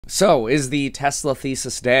So, is the Tesla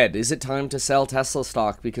thesis dead? Is it time to sell Tesla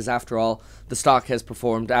stock? Because after all, the stock has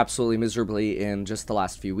performed absolutely miserably in just the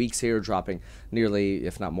last few weeks here, dropping nearly,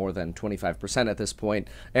 if not more than 25% at this point.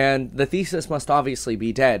 And the thesis must obviously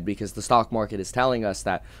be dead because the stock market is telling us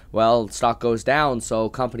that, well, stock goes down, so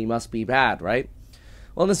company must be bad, right?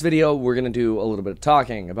 Well, in this video, we're going to do a little bit of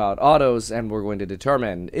talking about autos, and we're going to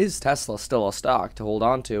determine, is Tesla still a stock to hold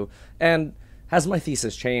on to? And has my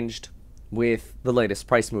thesis changed with the latest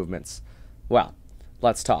price movements? Well,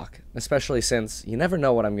 let's talk, especially since you never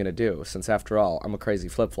know what I'm going to do, since after all, I'm a crazy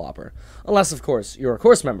flip-flopper. Unless, of course, you're a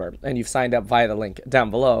course member and you've signed up via the link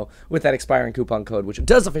down below with that expiring coupon code, which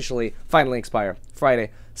does officially finally expire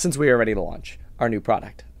Friday, since we are ready to launch our new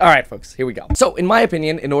product. All right, folks, here we go. So, in my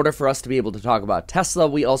opinion, in order for us to be able to talk about Tesla,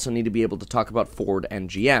 we also need to be able to talk about Ford and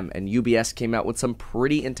GM. And UBS came out with some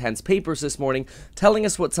pretty intense papers this morning telling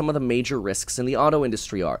us what some of the major risks in the auto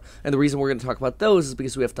industry are. And the reason we're going to talk about those is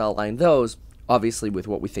because we have to align those obviously with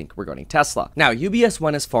what we think regarding Tesla. Now, UBS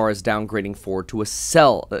went as far as downgrading Ford to a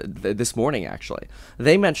sell this morning, actually.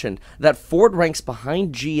 They mentioned that Ford ranks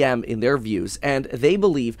behind GM in their views, and they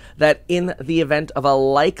believe that in the event of a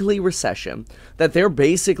likely recession, that they're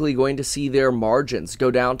basically going to see their margins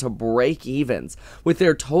go down to break-evens, with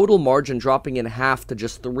their total margin dropping in half to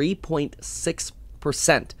just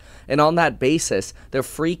 3.6%. And on that basis, their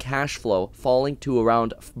free cash flow falling to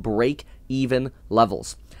around break-even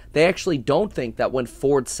levels. They actually don't think that when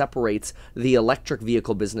Ford separates the electric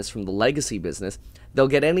vehicle business from the legacy business, they'll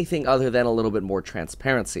get anything other than a little bit more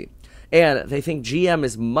transparency. And they think GM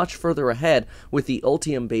is much further ahead with the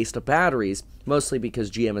Ultium-based batteries, mostly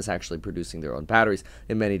because GM is actually producing their own batteries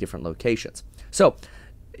in many different locations. So,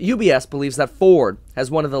 UBS believes that Ford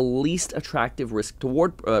has one of the least attractive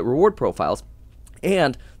risk-to-reward profiles,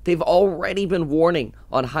 and they've already been warning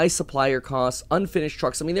on high supplier costs, unfinished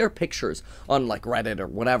trucks. I mean, there are pictures on like Reddit or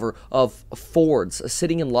whatever of Fords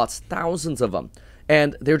sitting in lots, thousands of them.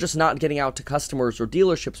 And they're just not getting out to customers or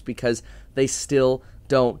dealerships because they still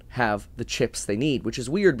don't have the chips they need, which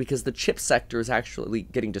is weird because the chip sector is actually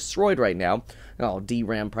getting destroyed right now.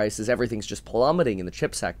 DRAM prices, everything's just plummeting in the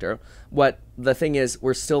chip sector. What the thing is,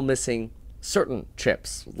 we're still missing certain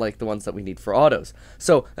chips, like the ones that we need for autos.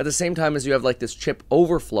 So at the same time as you have like this chip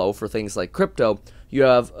overflow for things like crypto, you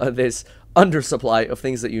have this undersupply of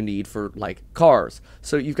things that you need for like cars.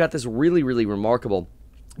 So you've got this really, really remarkable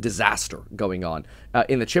disaster going on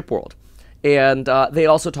in the chip world. And they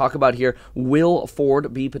also talk about here, will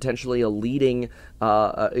Ford be potentially a leading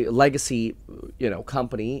legacy,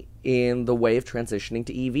 company in the way of transitioning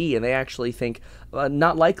to EV? And they actually think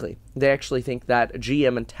not likely. They actually think that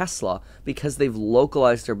GM and Tesla, because they've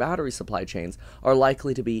localized their battery supply chains, are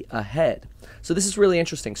likely to be ahead. So this is really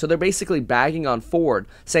interesting. So they're basically bagging on Ford,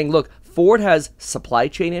 saying, look, Ford has supply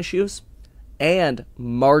chain issues and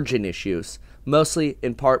margin issues. Mostly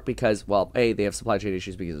in part because, well, A, they have supply chain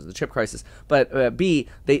issues because of the chip crisis, but B,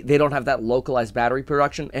 they don't have that localized battery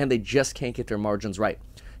production, and they just can't get their margins right.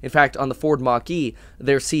 In fact, on the Ford Mach-E,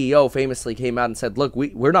 their CEO famously came out and said, look,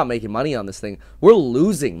 we're not making money on this thing. We're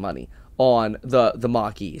losing money on the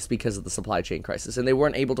Mach-E's because of the supply chain crisis, and they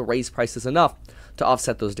weren't able to raise prices enough to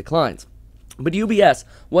offset those declines. But UBS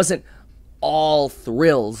wasn't all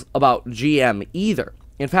thrills about GM either.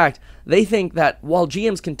 In fact, they think that while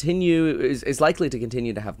GM's is likely to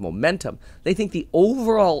continue to have momentum, they think the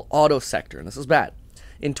overall auto sector, and this is bad,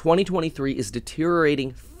 in 2023 is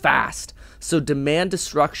deteriorating fast, so demand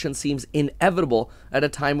destruction seems inevitable at a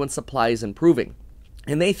time when supply is improving.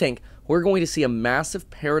 And they think we're going to see a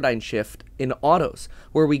massive paradigm shift in autos,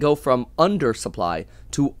 where we go from undersupply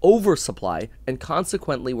to oversupply, and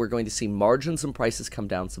consequently we're going to see margins and prices come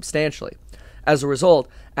down substantially. As a result,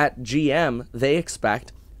 at GM, they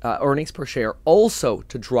expect earnings per share also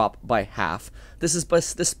to drop by half. This is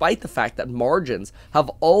despite the fact that margins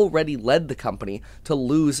have already led the company to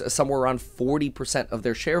lose somewhere around 40% of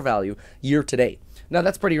their share value year to date. Now,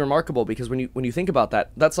 that's pretty remarkable because when you think about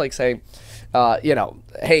that, that's like saying,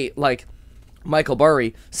 hey, like Michael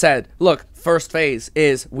Burry said, look, first phase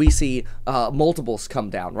is we see multiples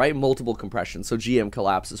come down, right? Multiple compression. So GM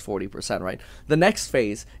collapses 40%, right? The next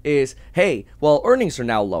phase is, hey, well, earnings are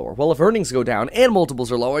now lower. Well, if earnings go down and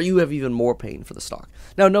multiples are lower, you have even more pain for the stock.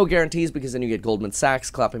 Now, no guarantees because then you get Goldman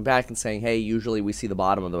Sachs clapping back and saying, hey, usually we see the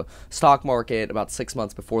bottom of the stock market about 6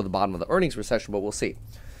 months before the bottom of the earnings recession, but we'll see.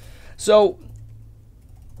 So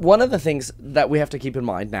one of the things that we have to keep in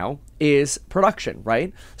mind now is production,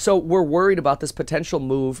 right? So we're worried about this potential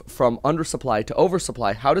move from undersupply to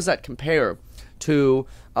oversupply. How does that compare to,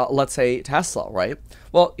 let's say, Tesla, right?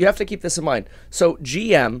 Well, you have to keep this in mind. So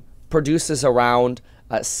GM produces around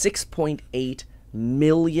 6.8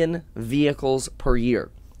 million vehicles per year.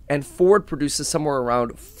 and Ford produces somewhere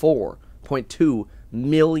around 4.2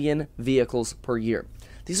 million vehicles per year.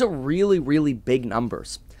 These are really, really big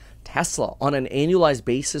numbers. Tesla, on an annualized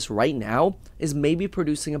basis right now, is maybe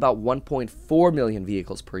producing about 1.4 million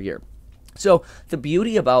vehicles per year. So the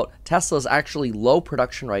beauty about Tesla's actually low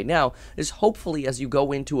production right now is hopefully as you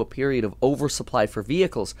go into a period of oversupply for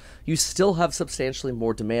vehicles, you still have substantially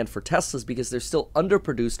more demand for Teslas because they're still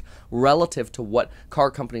underproduced relative to what car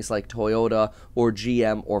companies like Toyota or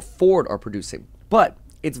GM or Ford are producing. But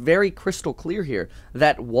it's very crystal clear here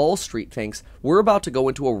that Wall Street thinks we're about to go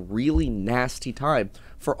into a really nasty time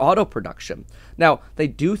for auto production. Now, they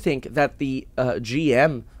do think that the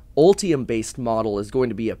GM Ultium-based model is going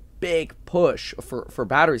to be a big push for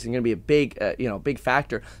batteries and going to be a big, big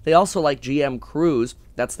factor. They also like GM Cruise.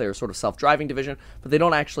 That's their sort of self-driving division, but they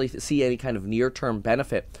don't actually see any kind of near-term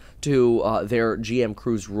benefit to their GM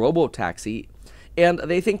Cruise robo-taxi. And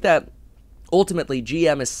they think that ultimately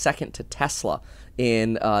GM is second to Tesla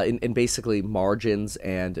in basically margins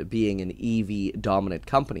and being an EV dominant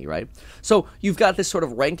company, right? So you've got this sort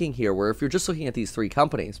of ranking here where if you're just looking at these three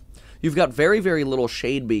companies, you've got very, very little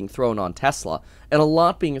shade being thrown on Tesla and a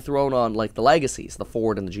lot being thrown on like the legacies, the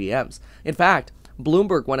Ford and the GMs. In fact,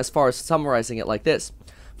 Bloomberg went as far as summarizing it like this.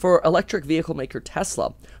 For electric vehicle maker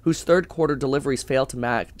Tesla, whose third quarter deliveries failed to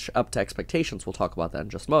match up to expectations, we'll talk about that in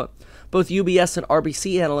just a moment, both UBS and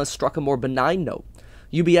RBC analysts struck a more benign note.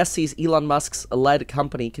 UBS sees Elon Musk's led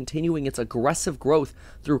company continuing its aggressive growth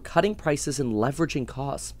through cutting prices and leveraging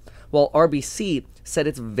costs, while RBC said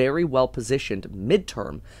it's very well positioned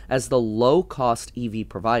midterm as the low-cost EV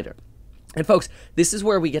provider. And folks, this is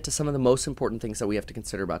where we get to some of the most important things that we have to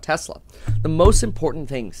consider about Tesla. The most important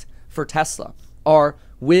things for Tesla are,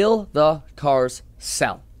 will the cars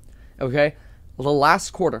sell? Okay? Well, the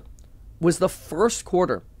last quarter was the first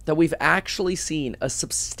quarter that we've actually seen a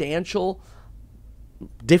substantial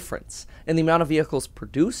difference in the amount of vehicles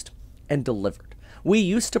produced and delivered. We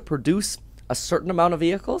used to produce a certain amount of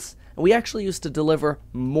vehicles, and we actually used to deliver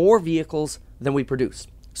more vehicles than we produced.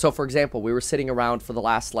 So, for example, we were sitting around for the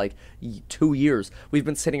last 2 years. We've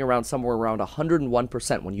been sitting around somewhere around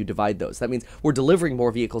 101% when you divide those. That means we're delivering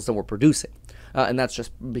more vehicles than we're producing. And that's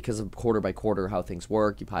just because of quarter by quarter how things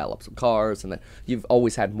work. You pile up some cars, and then you've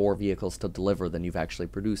always had more vehicles to deliver than you've actually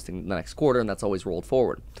produced in the next quarter, and that's always rolled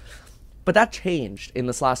forward. But that changed in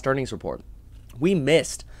this last earnings report. We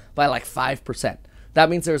missed by 5%. That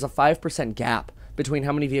means there's a 5% gap between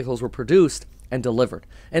how many vehicles were produced and delivered.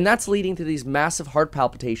 And that's leading to these massive heart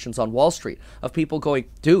palpitations on Wall Street of people going,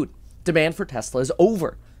 dude, demand for Tesla is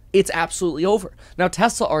over. It's absolutely over. Now,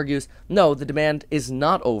 Tesla argues, no, the demand is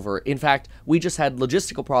not over. In fact, we just had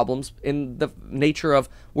logistical problems in the nature of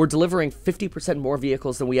we're delivering 50% more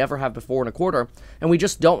vehicles than we ever have before in a quarter, and we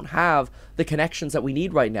just don't have the connections that we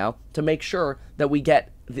need right now to make sure that we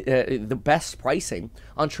get the best pricing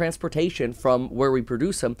on transportation from where we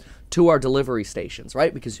produce them to our delivery stations,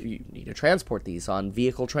 right? Because you need to transport these on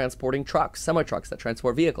vehicle transporting trucks, semi-trucks that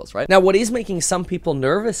transport vehicles, right? Now, what is making some people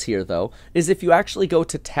nervous here, though, is if you actually go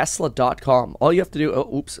to Tesla.com, all you have to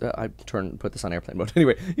do, put this on airplane mode.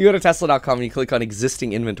 Anyway, you go to Tesla.com and you click on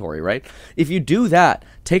existing inventory, right? If you do that,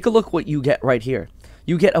 take a look what you get right here.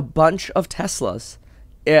 You get a bunch of Teslas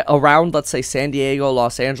around, let's say, San Diego,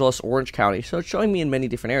 Los Angeles, Orange County. So it's showing me in many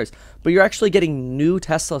different areas. But you're actually getting new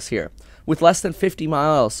Teslas here with less than 50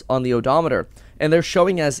 miles on the odometer. And they're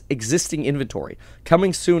showing as existing inventory,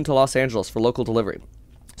 coming soon to Los Angeles for local delivery.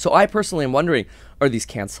 So I personally am wondering, are these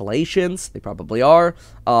cancellations? They probably are.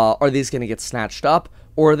 Are these going to get snatched up?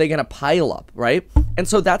 Or are they going to pile up, right? And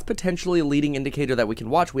so that's potentially a leading indicator that we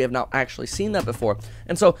can watch. We have not actually seen that before.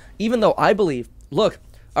 And so even though I believe, look,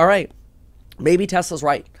 all right, maybe Tesla's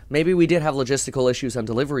right. Maybe we did have logistical issues on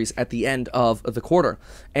deliveries at the end of the quarter,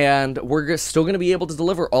 and we're still going to be able to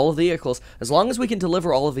deliver all of the vehicles. As long as we can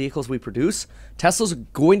deliver all of the vehicles we produce, Tesla's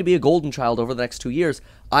going to be a golden child over the next 2 years.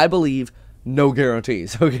 I believe, no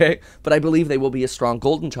guarantees, okay? But I believe they will be a strong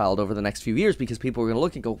golden child over the next few years because people are going to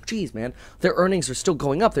look and go, geez, man, their earnings are still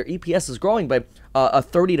going up. Their EPS is growing by a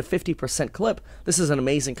 30 to 50% clip. This is an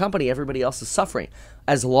amazing company. Everybody else is suffering.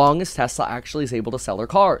 As long as Tesla actually is able to sell their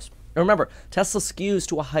cars. And remember, Tesla skews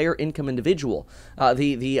to a higher income individual.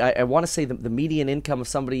 I want to say the median income of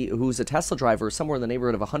somebody who's a Tesla driver is somewhere in the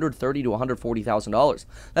neighborhood of $130,000 to $140,000.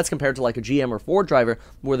 That's compared to like a GM or Ford driver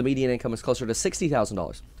where the median income is closer to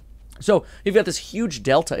 $60,000. So you've got this huge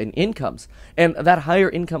delta in incomes, and that higher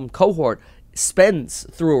income cohort spends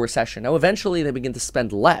through a recession. Now, eventually they begin to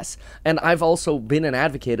spend less. And I've also been an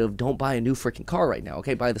advocate of don't buy a new freaking car right now,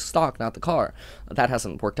 okay? Buy the stock, not the car. That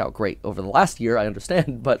hasn't worked out great over the last year, I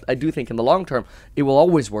understand, but I do think in the long term, it will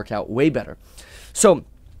always work out way better. So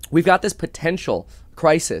we've got this potential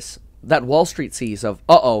crisis that Wall Street sees of,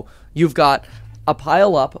 uh-oh, you've got a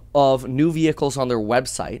pile up of new vehicles on their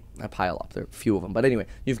website. A pile up, there are a few of them. But anyway,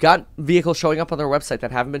 you've got vehicles showing up on their website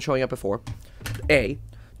that haven't been showing up before. A.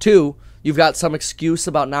 Two, you've got some excuse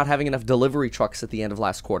about not having enough delivery trucks at the end of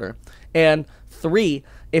last quarter. And three,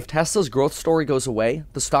 if Tesla's growth story goes away,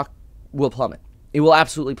 the stock will plummet. It will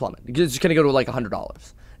absolutely plummet. It's going to go to like $100.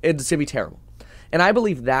 It's going to be terrible. And I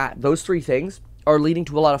believe that those three things are leading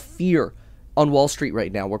to a lot of fear on Wall Street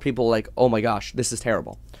right now, where people are like, oh my gosh, this is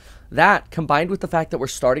terrible. That, combined with the fact that we're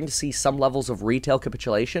starting to see some levels of retail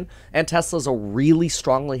capitulation, and Tesla's a really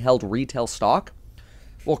strongly held retail stock,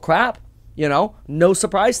 well, crap, you know, no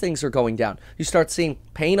surprise things are going down. You start seeing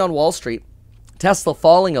pain on Wall Street, Tesla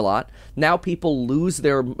falling a lot. Now people lose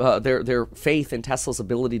their faith in Tesla's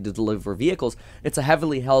ability to deliver vehicles. It's a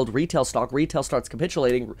heavily held retail stock. Retail starts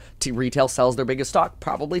capitulating. Retail sells their biggest stock,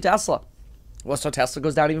 probably Tesla. Well, so Tesla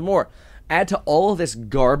goes down even more. Add to all of this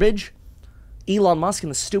garbage Elon Musk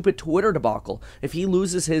and the stupid Twitter debacle. If he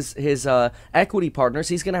loses his equity partners,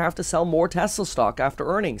 he's going to have to sell more Tesla stock after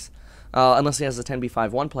earnings. Unless he has a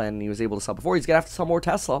 10b5-1 plan and he was able to sell before. He's going to have to sell more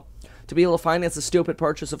Tesla to be able to finance the stupid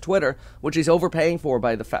purchase of Twitter, which he's overpaying for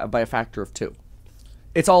by a factor of 2.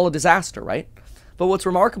 It's all a disaster, right? But what's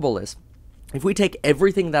remarkable is, if we take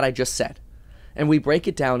everything that I just said, and we break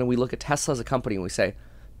it down and we look at Tesla as a company and we say,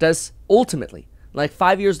 does ultimately, like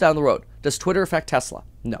 5 years down the road, does Twitter affect Tesla?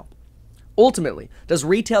 No. Ultimately, does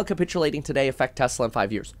retail capitulating today affect Tesla in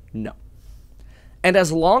 5 years? No. And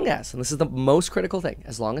as long as, and this is the most critical thing,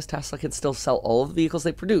 as long as Tesla can still sell all of the vehicles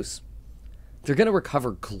they produce, they're going to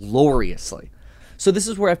recover gloriously. So this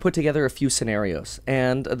is where I've put together a few scenarios,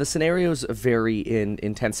 and the scenarios vary in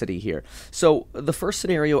intensity here. So the first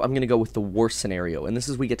scenario, I'm going to go with the worst scenario, and this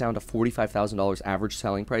is we get down to $45,000 average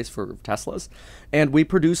selling price for Teslas, and we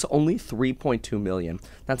produce only 3.2 million.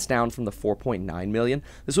 That's down from the 4.9 million.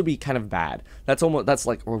 This would be kind of bad. That's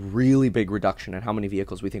like a really big reduction in how many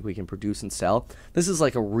vehicles we think we can produce and sell. This is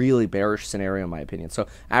like a really bearish scenario in my opinion. So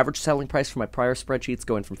average selling price for my prior spreadsheets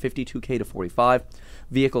going from 52K to 45.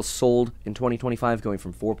 Vehicles sold in 2025 going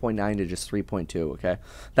from 4.9 to just 3.2, okay?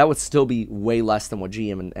 That would still be way less than what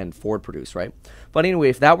GM and Ford produce, right? But anyway,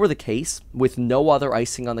 if that were the case, with no other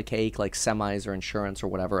icing on the cake like semis or insurance or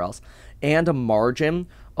whatever else, and a margin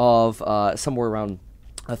of somewhere around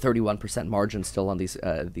a 31% margin still on these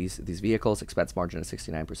vehicles, expense margin is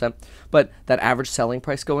 69%, but that average selling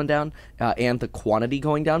price going down and the quantity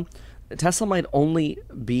going down, Tesla might only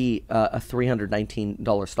be a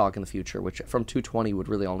 $319 stock in the future, which from 220 would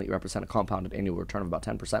really only represent a compounded annual return of about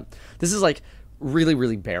 10%. This is like really,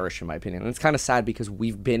 really bearish in my opinion. And it's kind of sad because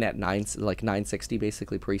we've been at 960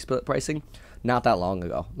 basically pre-split pricing not that long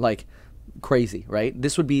ago. Like crazy, right?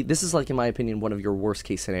 This is like, in my opinion, one of your worst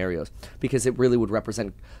case scenarios, because it really would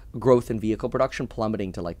represent growth in vehicle production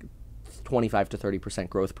plummeting to like 25 to 30%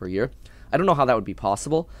 growth per year. I don't know how that would be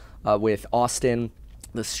possible with Austin,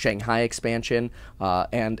 the Shanghai expansion,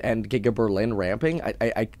 and Giga Berlin ramping.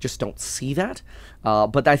 I just don't see that.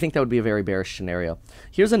 But I think that would be a very bearish scenario.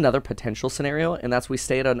 Here's another potential scenario, and that's we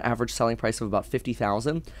stay at an average selling price of about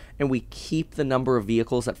 50,000, and we keep the number of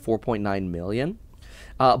vehicles at 4.9 million.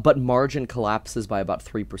 But margin collapses by about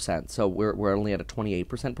 3%. So we're only at a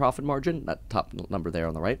 28% profit margin. That top number there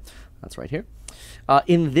on the right, that's right here.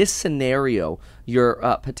 In this scenario, you're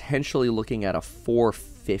potentially looking at a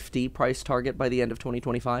 450 price target by the end of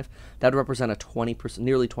 2025. That would represent a 20%,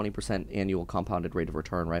 nearly 20% annual compounded rate of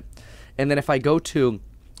return, right? And then if I go to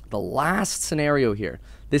the last scenario here,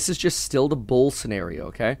 this is just still the bull scenario,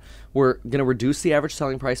 okay? We're going to reduce the average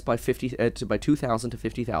selling price by 2,000 to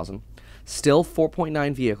 50,000. Still 4.9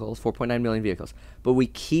 million vehicles, but we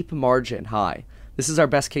keep margin high. This is our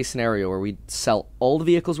best case scenario where we sell all the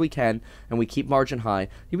vehicles we can and we keep margin high.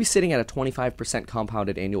 You'll be sitting at a 25%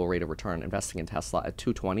 compounded annual rate of return investing in Tesla at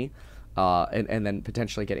 220 and then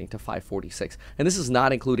potentially getting to 546. And this is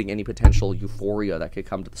not including any potential euphoria that could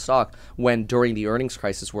come to the stock when during the earnings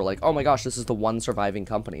crisis we're like, oh my gosh, this is the one surviving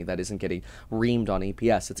company that isn't getting reamed on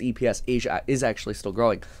EPS. Its EPS is actually still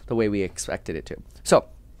growing the way we expected it to. So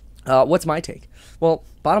what's my take? Well,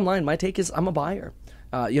 bottom line, my take is I'm a buyer.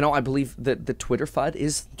 I believe that the Twitter FUD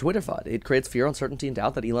is Twitter FUD. It creates fear, uncertainty, and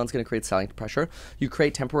doubt that Elon's going to create selling pressure. You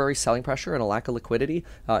create temporary selling pressure and a lack of liquidity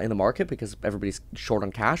in the market because everybody's short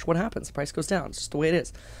on cash. What happens? The price goes down. It's just the way it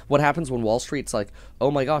is. What happens when Wall Street's like,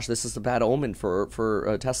 oh my gosh, this is a bad omen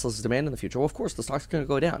for Tesla's demand in the future? Well, of course, the stock's going to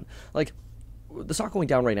go down. Like, the stock going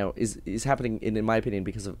down right now is happening, in my opinion,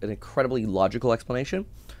 because of an incredibly logical explanation.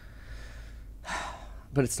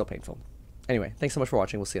 But it's still painful. Anyway, thanks so much for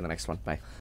watching. We'll see you in the next one. Bye.